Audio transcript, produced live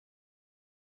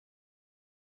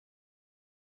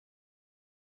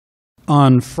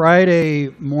On Friday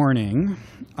morning,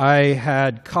 I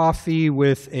had coffee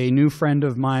with a new friend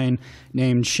of mine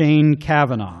named Shane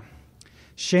Kavanaugh.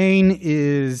 Shane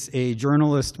is a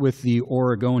journalist with the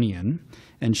Oregonian,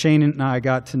 and Shane and I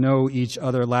got to know each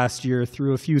other last year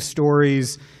through a few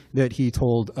stories that he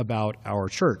told about our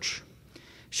church.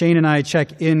 Shane and I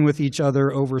check in with each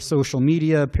other over social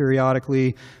media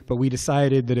periodically, but we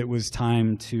decided that it was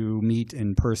time to meet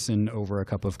in person over a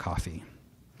cup of coffee.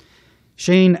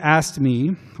 Shane asked me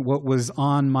what was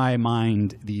on my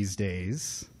mind these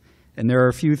days, and there are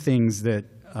a few things that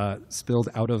spilled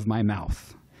out of my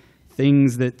mouth,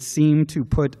 things that seem to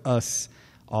put us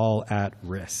all at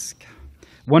risk.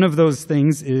 One of those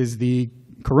things is the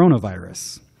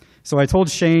coronavirus. So I told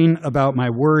Shane about my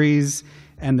worries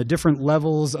and the different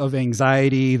levels of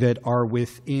anxiety that are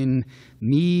within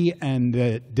me and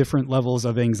the different levels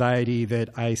of anxiety that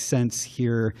I sense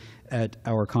here at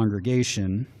our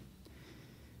congregation.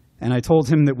 And I told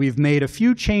him that we've made a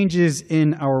few changes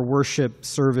in our worship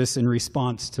service in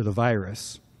response to the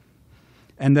virus,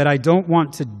 and that I don't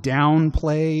want to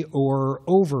downplay or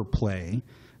overplay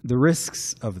the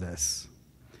risks of this.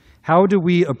 How do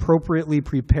we appropriately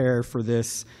prepare for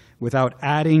this without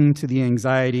adding to the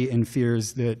anxiety and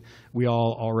fears that we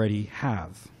all already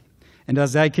have? And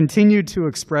as I continued to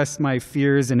express my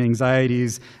fears and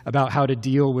anxieties about how to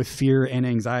deal with fear and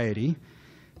anxiety,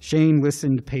 Shane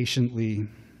listened patiently.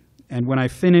 And when I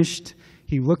finished,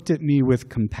 he looked at me with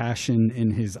compassion in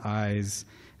his eyes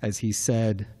as he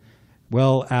said,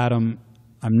 "Well, Adam,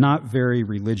 I'm not very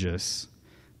religious,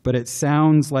 but it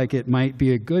sounds like it might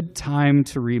be a good time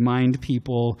to remind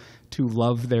people to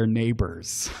love their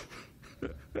neighbors."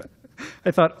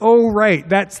 I thought, oh, right,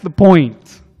 that's the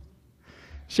point.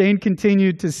 Shane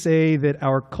continued to say that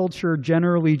our culture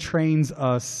generally trains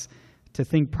us to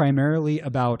think primarily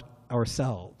about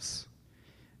ourselves.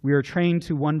 We are trained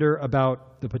to wonder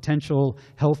about the potential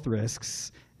health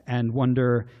risks and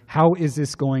wonder, how is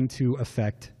this going to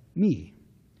affect me?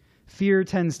 Fear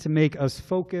tends to make us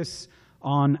focus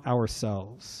on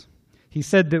ourselves. He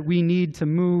said that we need to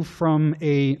move from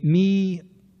a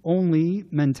me-only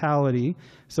mentality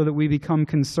so that we become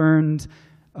concerned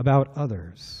about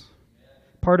others.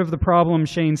 Part of the problem,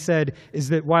 Shane said, is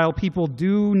that while people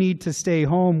do need to stay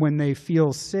home when they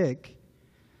feel sick,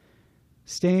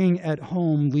 staying at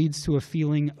home leads to a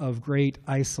feeling of great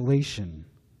isolation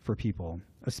for people,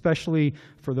 especially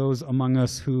for those among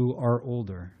us who are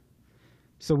older.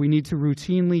 So we need to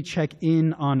routinely check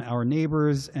in on our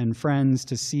neighbors and friends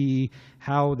to see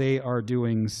how they are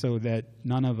doing so that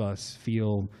none of us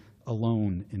feel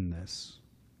alone in this.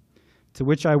 To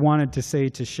which I wanted to say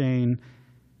to Shane,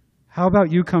 how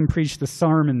about you come preach the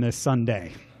sermon this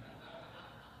Sunday?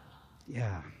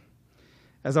 Yeah.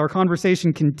 As our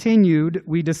conversation continued,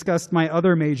 we discussed my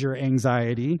other major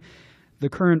anxiety, the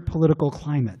current political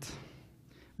climate.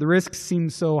 The risks seem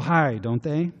so high, don't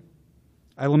they?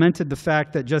 I lamented the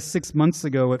fact that just 6 months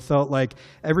ago it felt like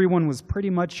everyone was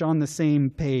pretty much on the same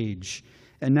page,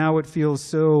 and now it feels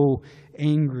so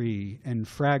angry and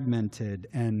fragmented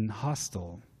and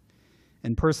hostile.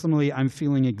 And personally, I'm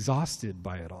feeling exhausted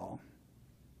by it all.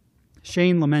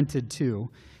 Shane lamented too.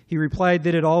 He replied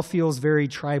that it all feels very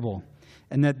tribal,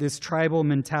 and that this tribal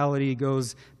mentality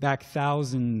goes back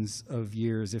thousands of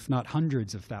years, if not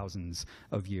hundreds of thousands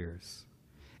of years.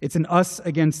 It's an us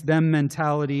against them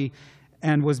mentality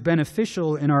and was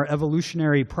beneficial in our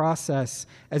evolutionary process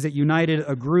as it united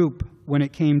a group when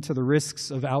it came to the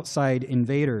risks of outside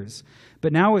invaders.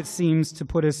 But now it seems to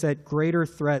put us at greater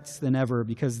threats than ever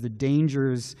because the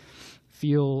dangers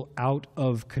feel out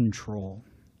of control,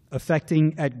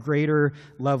 affecting at greater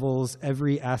levels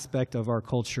every aspect of our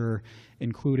culture,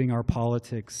 including our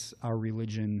politics, our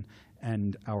religion,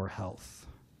 and our health.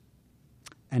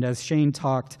 And as Shane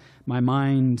talked, my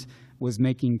mind was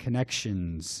making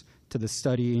connections to the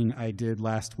studying I did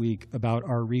last week about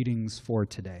our readings for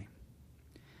today.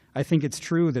 I think it's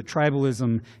true that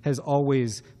tribalism has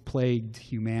always plagued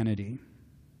humanity.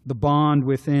 The bond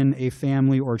within a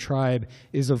family or tribe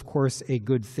is, of course, a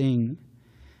good thing,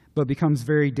 but becomes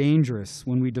very dangerous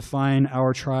when we define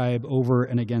our tribe over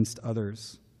and against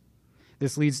others.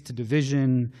 This leads to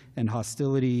division and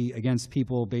hostility against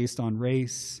people based on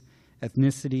race,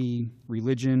 ethnicity,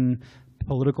 religion,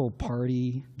 political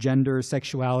party, gender,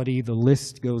 sexuality. The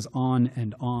list goes on.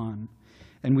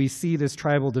 And we see this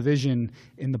tribal division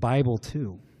in the Bible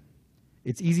too.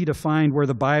 It's easy to find where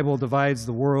the Bible divides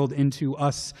the world into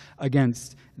us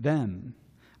against them.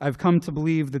 I've come to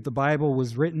believe that the Bible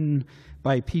was written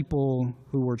by people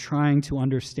who were trying to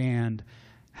understand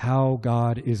how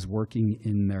God is working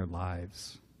in their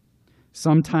lives.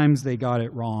 Sometimes they got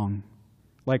it wrong,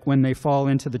 like when they fall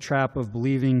into the trap of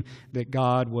believing that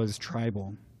God was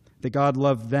tribal, that God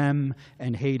loved them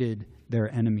and hated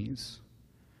their enemies.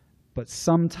 But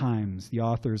sometimes the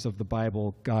authors of the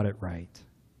Bible got it right.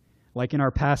 Like in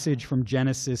our passage from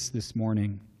Genesis this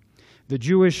morning, the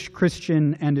Jewish,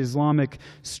 Christian, and Islamic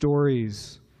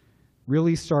stories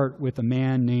really start with a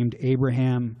man named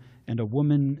Abraham and a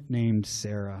woman named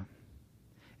Sarah.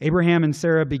 Abraham and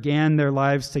Sarah began their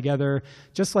lives together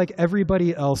just like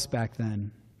everybody else back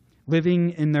then, living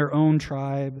in their own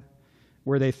tribe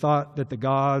where they thought that the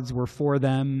gods were for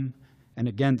them and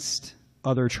against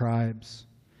other tribes.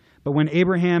 But when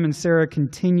Abraham and Sarah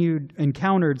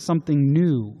encountered something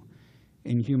new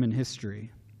in human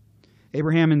history,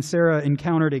 Abraham and Sarah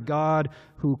encountered a God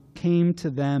who came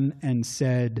to them and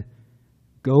said,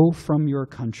 "Go from your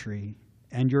country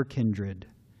and your kindred,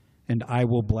 and I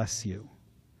will bless you.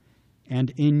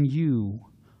 And in you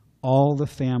all the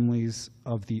families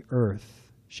of the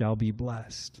earth shall be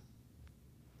blessed."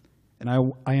 And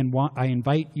I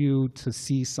invite you to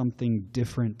see something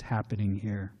different happening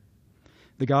here.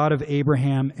 The God of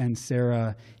Abraham and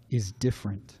Sarah is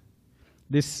different.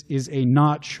 This is a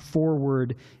notch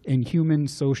forward in human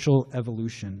social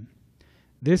evolution.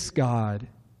 This God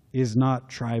is not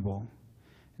tribal.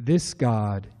 This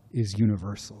God is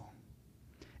universal.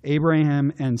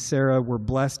 Abraham and Sarah were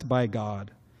blessed by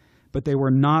God, but they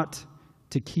were not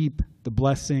to keep the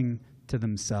blessing to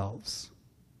themselves.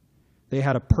 They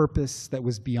had a purpose that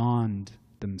was beyond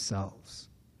themselves.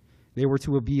 They were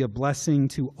to be a blessing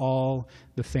to all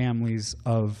the families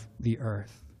of the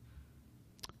earth.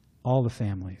 All the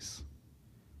families.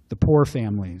 The poor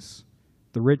families,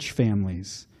 the rich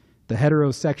families, the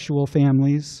heterosexual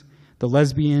families, the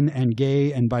lesbian and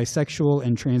gay and bisexual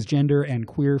and transgender and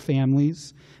queer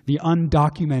families, the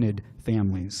undocumented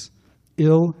families,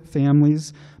 ill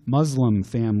families, Muslim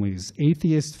families,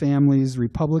 atheist families,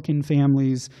 Republican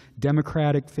families,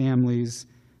 Democratic families,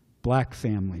 black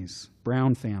families,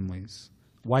 brown families,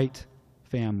 white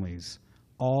families,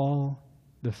 all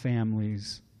the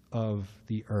families of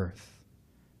the earth.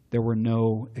 There were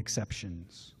no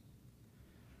exceptions.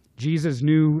 Jesus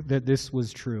knew that this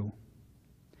was true.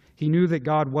 He knew that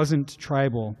God wasn't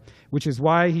tribal, which is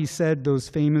why he said those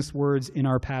famous words in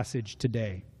our passage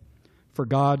today. For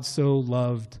God so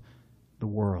loved the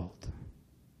world.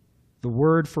 The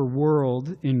word for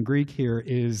world in Greek here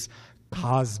is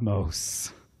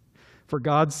cosmos. For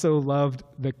God so loved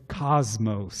the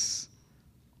cosmos,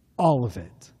 all of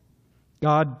it.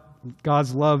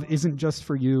 God's love isn't just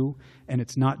for you, and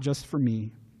it's not just for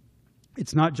me.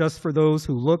 It's not just for those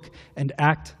who look and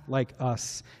act like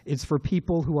us. It's for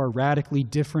people who are radically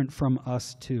different from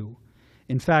us too.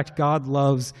 In fact, God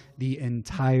loves the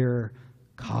entire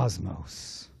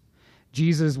cosmos.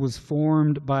 Jesus was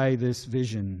formed by this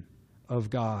vision of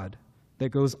God that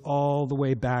goes all the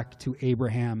way back to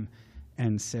Abraham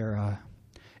and Sarah.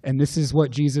 And this is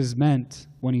what Jesus meant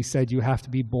when he said you have to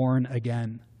be born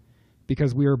again.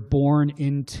 Because we are born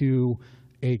into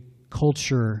a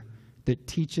culture that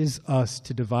teaches us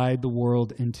to divide the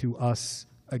world into us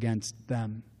against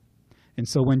them. And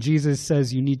so when Jesus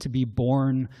says you need to be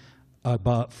born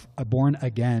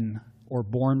again, or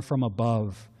born from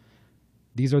above,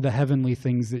 these are the heavenly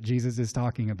things that Jesus is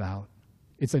talking about.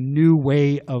 It's a new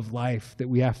way of life that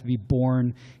we have to be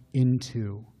born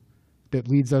into, that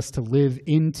leads us to live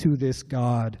into this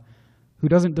God who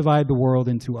doesn't divide the world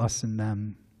into us and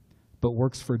them, but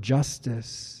works for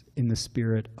justice in the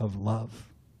spirit of love.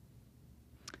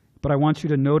 But I want you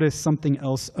to notice something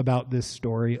else about this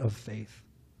story of faith.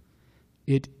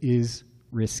 It is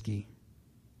risky.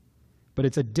 But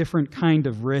it's a different kind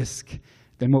of risk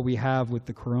than what we have with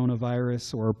the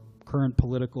coronavirus or current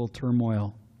political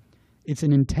turmoil. It's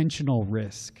an intentional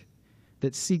risk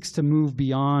that seeks to move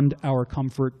beyond our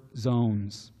comfort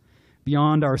zones,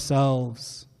 beyond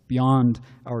ourselves, beyond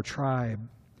our tribe,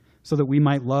 so that we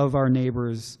might love our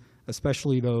neighbors,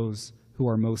 especially those who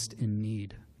are most in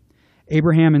need.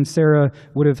 Abraham and Sarah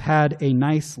would have had a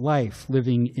nice life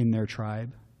living in their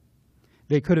tribe.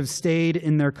 They could have stayed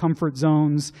in their comfort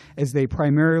zones as they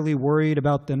primarily worried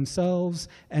about themselves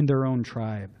and their own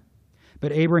tribe.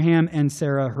 But Abraham and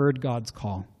Sarah heard God's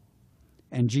call,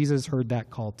 and Jesus heard that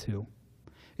call too.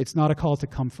 It's not a call to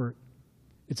comfort.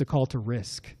 It's a call to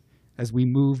risk as we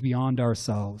move beyond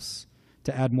ourselves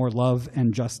to add more love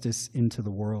and justice into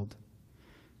the world.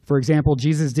 For example,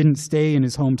 Jesus didn't stay in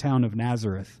his hometown of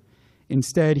Nazareth.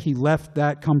 Instead, he left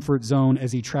that comfort zone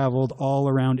as he traveled all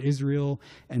around Israel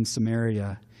and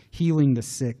Samaria, healing the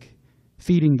sick,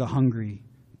 feeding the hungry,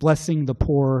 blessing the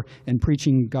poor, and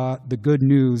preaching the good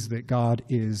news that God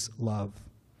is love.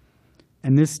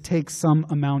 And this takes some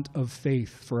amount of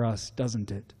faith for us,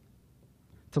 doesn't it?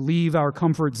 To leave our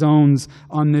comfort zones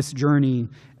on this journey,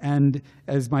 and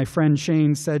as my friend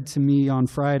Shane said to me on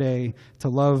Friday, to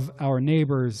love our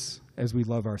neighbors as we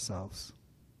love ourselves.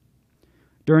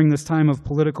 During this time of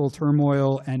political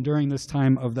turmoil and during this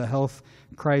time of the health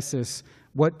crisis,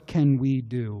 what can we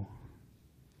do?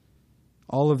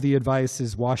 All of the advice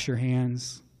is wash your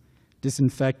hands,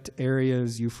 disinfect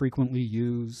areas you frequently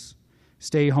use,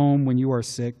 stay home when you are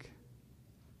sick,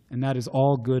 and that is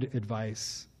all good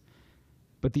advice.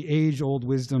 But the age-old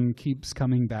wisdom keeps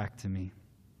coming back to me.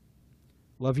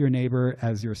 Love your neighbor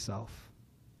as yourself.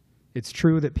 It's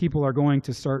true that people are going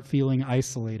to start feeling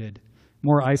isolated,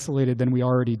 more isolated than we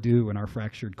already do in our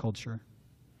fractured culture.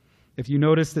 If you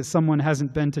notice that someone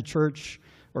hasn't been to church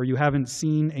or you haven't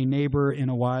seen a neighbor in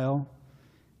a while,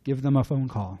 give them a phone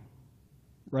call.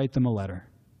 Write them a letter.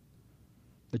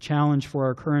 The challenge for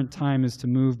our current time is to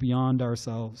move beyond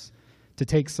ourselves, to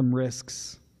take some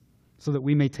risks, so that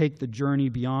we may take the journey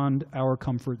beyond our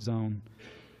comfort zone,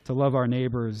 to love our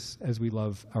neighbors as we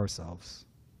love ourselves.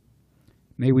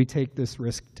 May we take this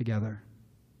risk together.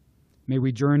 May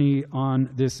we journey on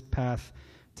this path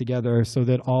together so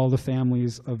that all the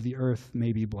families of the earth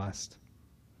may be blessed.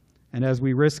 And as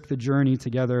we risk the journey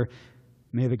together,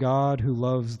 may the God who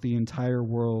loves the entire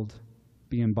world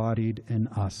be embodied in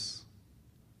us.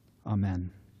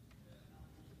 Amen.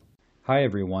 Hi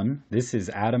everyone, this is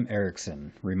Adam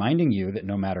Erickson, reminding you that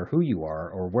no matter who you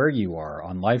are or where you are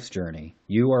on life's journey,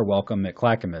 you are welcome at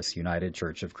Clackamas United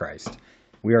Church of Christ.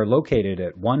 We are located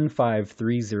at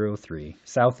 15303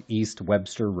 Southeast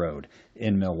Webster Road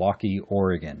in Milwaukee,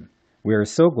 Oregon. We are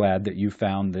so glad that you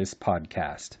found this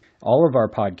podcast. All of our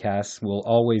podcasts will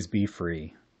always be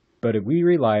free, but we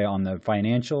rely on the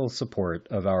financial support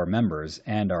of our members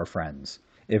and our friends.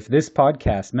 If this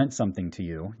podcast meant something to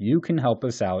you, you can help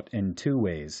us out in two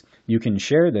ways. You can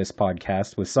share this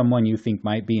podcast with someone you think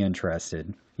might be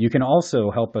interested. You can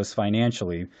also help us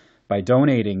financially by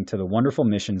donating to the wonderful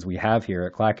missions we have here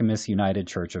at Clackamas United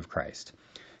Church of Christ.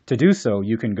 To do so,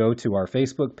 you can go to our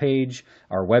Facebook page,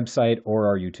 our website, or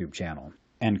our YouTube channel,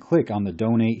 and click on the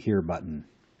Donate Here button.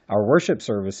 Our worship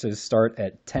services start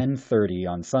at 10:30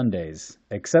 on Sundays,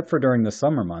 except for during the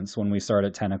summer months when we start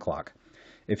at 10 o'clock.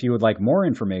 If you would like more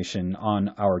information on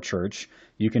our church,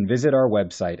 you can visit our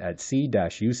website at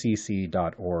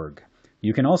c-ucc.org.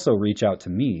 You can also reach out to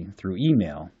me through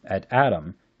email at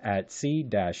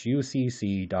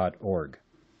adam@c-ucc.org.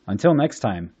 Until next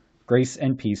time, grace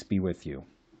and peace be with you.